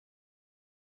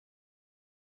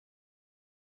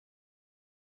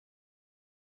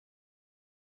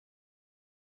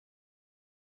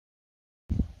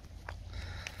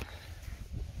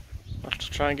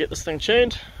to try and get this thing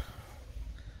tuned.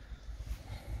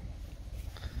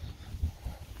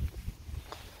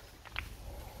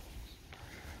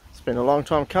 It's been a long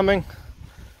time coming.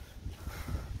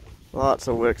 Lots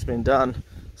of work's been done.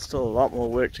 Still a lot more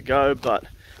work to go, but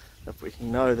if we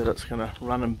can know that it's going to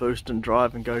run and boost and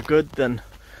drive and go good, then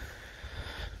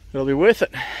it'll be worth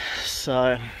it.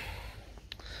 So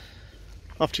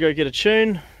off to go get a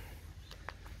tune,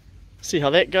 see how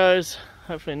that goes.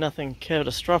 Hopefully nothing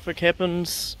catastrophic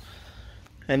happens,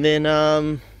 and then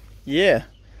yeah,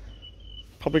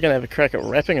 probably going to have a crack at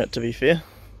wrapping it, to be fair.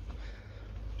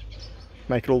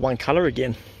 Make it all one colour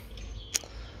again.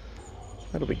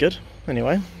 That'll be good.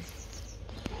 Anyway,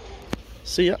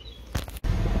 see ya.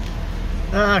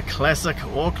 Classic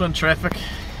Auckland traffic.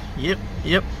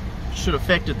 Yep, should have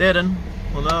factored that in.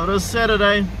 Although it is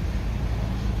Saturday,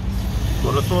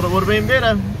 would have thought it would have been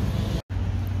better.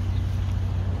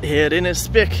 Here at NS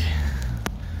Spec,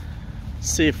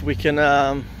 see if we can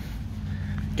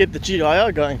get the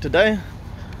gti-r going today.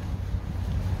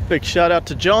 Big shout out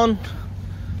to John,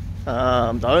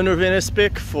 the owner of NS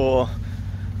Spec, for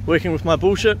working with my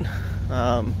bullshit.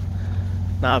 I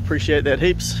appreciate that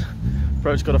heaps.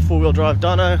 Bro's got a 4-wheel drive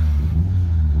dyno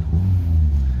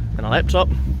and a laptop,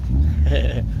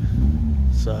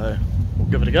 so we'll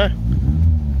give it a go.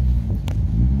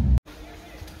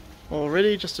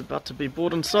 Already just about to be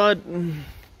bored inside.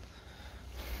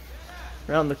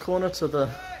 Round the corner to the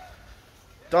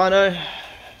dyno.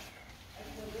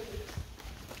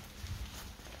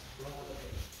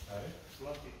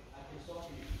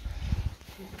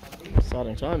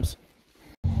 Exciting times.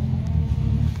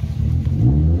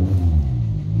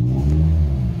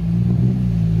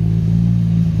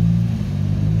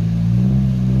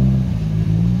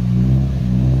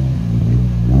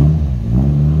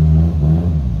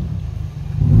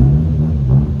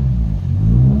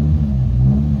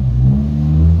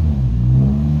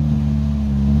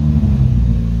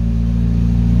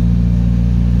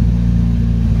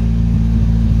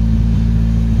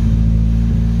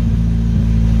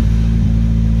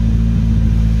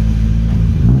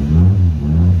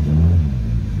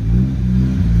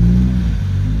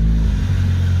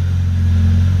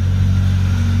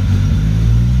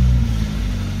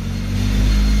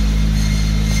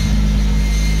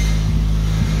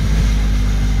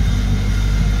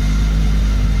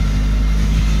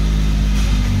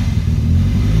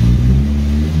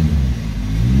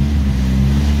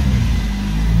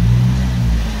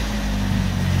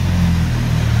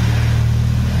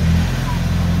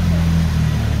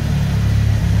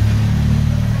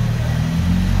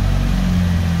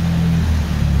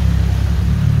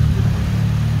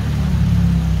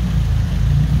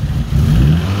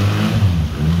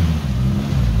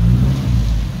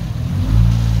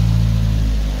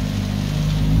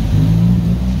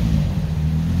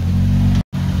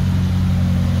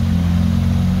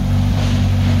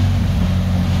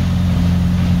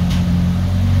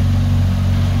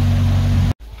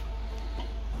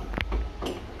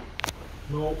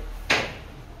 No.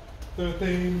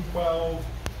 13, 12.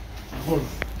 Gewoon.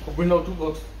 Op Windows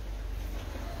toetsenbord.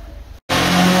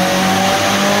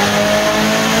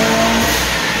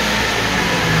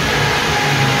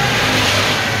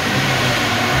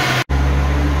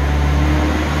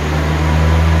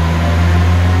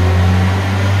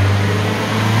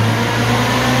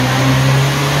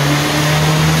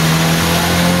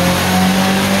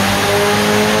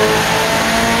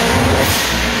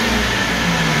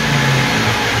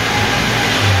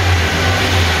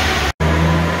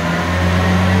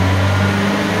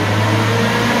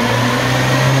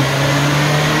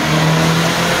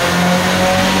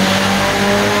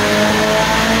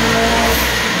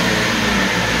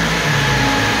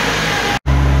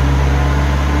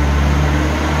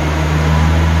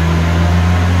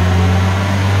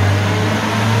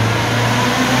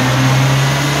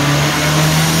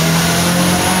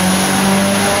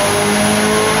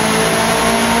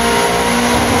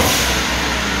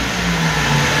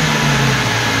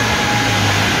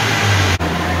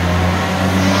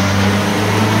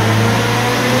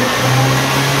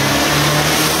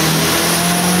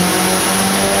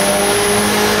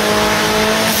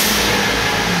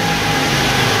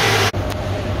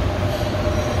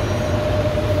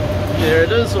 There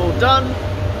it is, all done.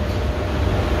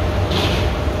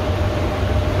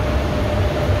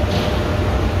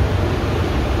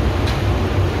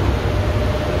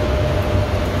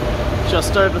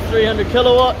 Just over 300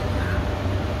 kilowatt.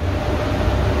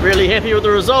 Really happy with the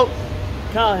result.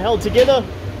 Car held together.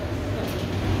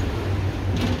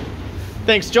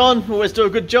 Thanks, John, always do a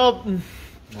good job.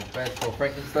 Not bad for a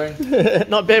Frankenstein.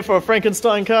 Not bad for a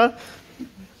Frankenstein car.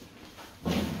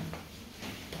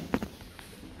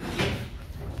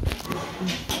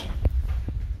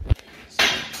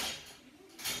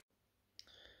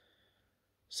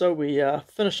 So we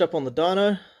finished up on the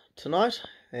dyno tonight,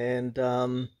 and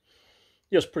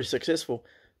it was pretty successful.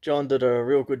 John did a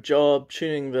real good job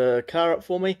tuning the car up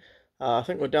for me. I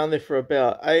think we're down there for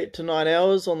about 8 to 9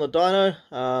 hours on the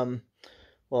dyno,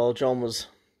 while John was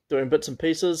doing bits and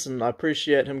pieces, and I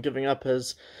appreciate him giving up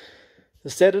his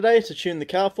Saturday to tune the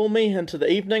car for me into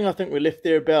the evening. I think we left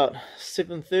there about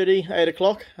 7:30, 8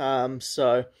 o'clock,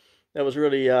 so that was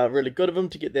really really good of him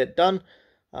to get that done,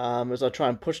 as I try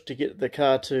and push to get the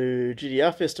car to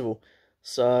GTR Festival.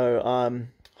 So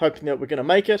I'm hoping that we're going to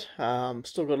make it.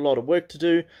 Still got a lot of work to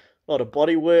do, a lot of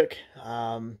body work.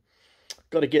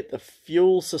 Got to get the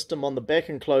fuel system on the back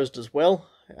enclosed as well,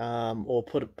 or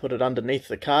put it underneath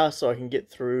the car so I can get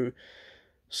through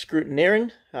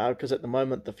scrutineering, because at the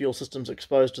moment the fuel system's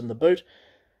exposed in the boot.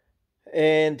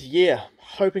 And yeah,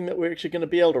 hoping that we're actually going to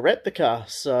be able to wrap the car.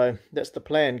 So that's the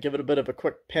plan. Give it a bit of a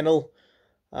quick panel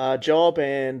job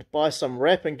and buy some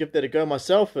wrap and give that a go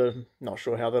myself. Not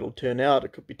sure how that'll turn out.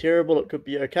 It could be terrible, it could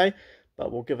be okay, but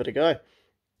we'll give it a go.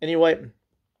 Anyway,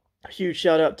 a huge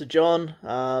shout out to John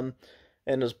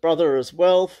and his brother as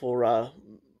well for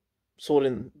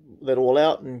sorting that all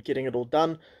out and getting it all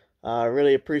done. I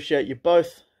really appreciate you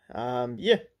both.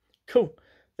 Yeah, cool.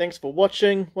 Thanks for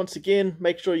watching. Once again,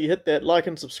 make sure you hit that like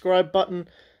and subscribe button.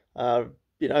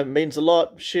 You know, it means a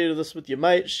lot. Share this with your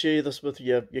mates. Share this with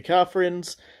your car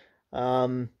friends.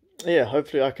 Yeah,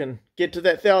 hopefully I can get to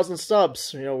that 1,000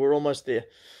 subs. You know, we're almost there.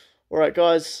 Alright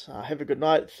guys, have a good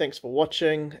night. Thanks for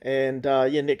watching. And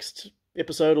yeah, next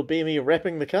episode will be me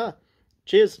wrapping the car.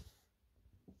 Cheers.